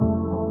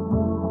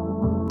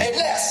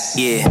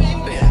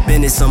Yeah,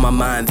 business on my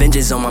mind,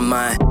 vengeance on my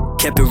mind.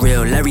 Kept it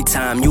real every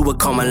time you would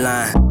call my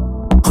line.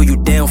 Who you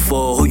down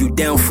for, who you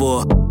down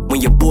for?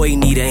 When your boy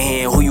need a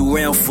hand, who you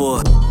round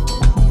for?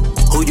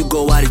 Who you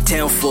go out of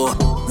town for?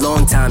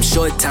 Long time,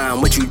 short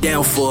time, what you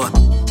down for?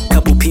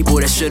 Couple people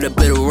that should've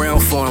been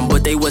around for them,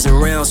 but they wasn't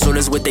around, so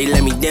that's what they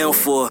let me down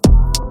for.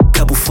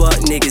 Couple fuck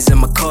niggas in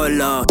my car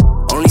log,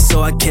 only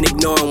so I can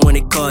ignore them when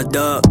they called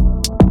up.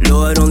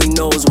 Lord only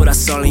knows what I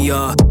saw in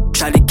y'all.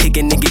 Tried to kick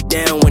a nigga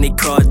down when they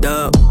called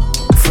up.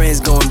 Friends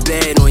going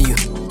bad on you,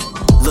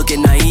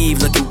 looking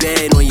naive, looking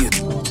bad on you.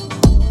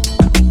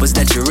 Was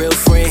that your real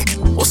friend,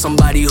 or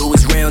somebody who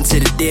was round to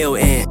the deal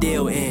end?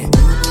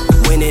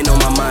 Winning on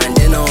my mind,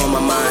 dinner on my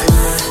mind.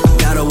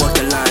 Gotta walk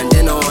the line,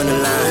 dinner on the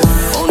line.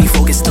 Only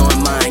focused on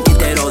mine, get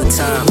that all the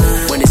time.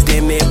 When it's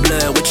damn near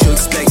blood, what you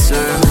expect,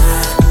 slime?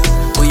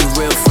 Who your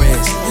real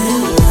friends?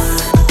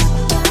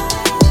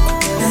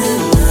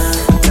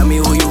 Tell me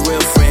who your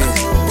real friends.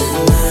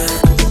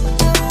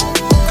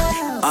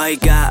 I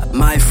got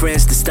my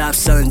friends to stop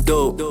selling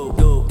dope.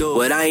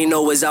 What I ain't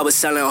know was I was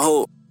selling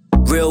hope.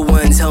 Real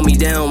ones held me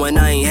down when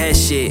I ain't had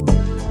shit.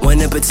 One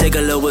in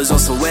particular was on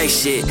some whack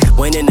shit.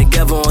 Went in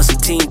together on some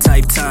team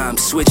type time.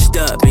 Switched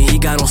up and he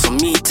got on some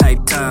me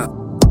type time.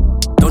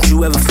 Don't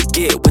you ever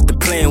forget what the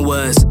plan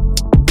was.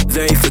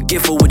 Very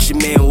forgetful what your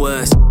man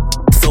was.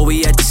 Thought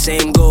we had the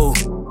same goal.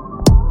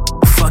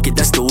 Fuck it,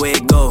 that's the way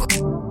it go.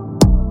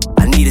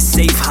 I need a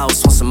safe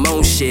house on some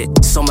own shit,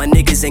 so my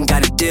niggas ain't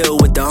gotta deal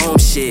with the home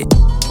shit.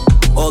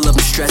 All of them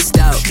stressed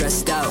out.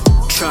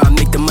 Try and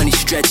make the money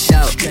stretch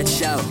out.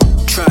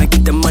 Try and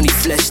get the money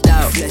fleshed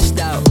out.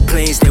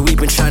 Planes that we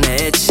been trying to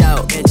etch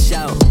out.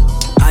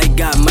 I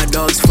got my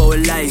dogs for a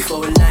life.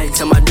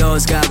 Tell my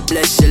dogs, God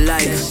bless your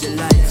life.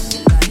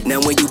 Now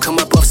when you come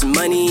up off some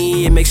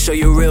money, and make sure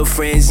your real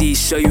friends eat.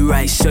 Show you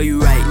right.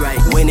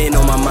 Winning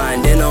on my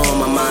mind, dinner on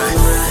my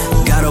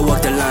mind. Gotta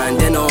walk the line,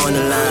 dinner on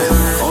the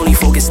line. Only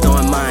focused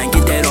on mine,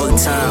 get that all the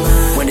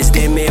time. When it's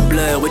damn near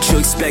blood, what you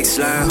expect,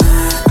 slime?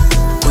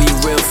 Who your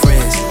real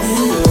friends?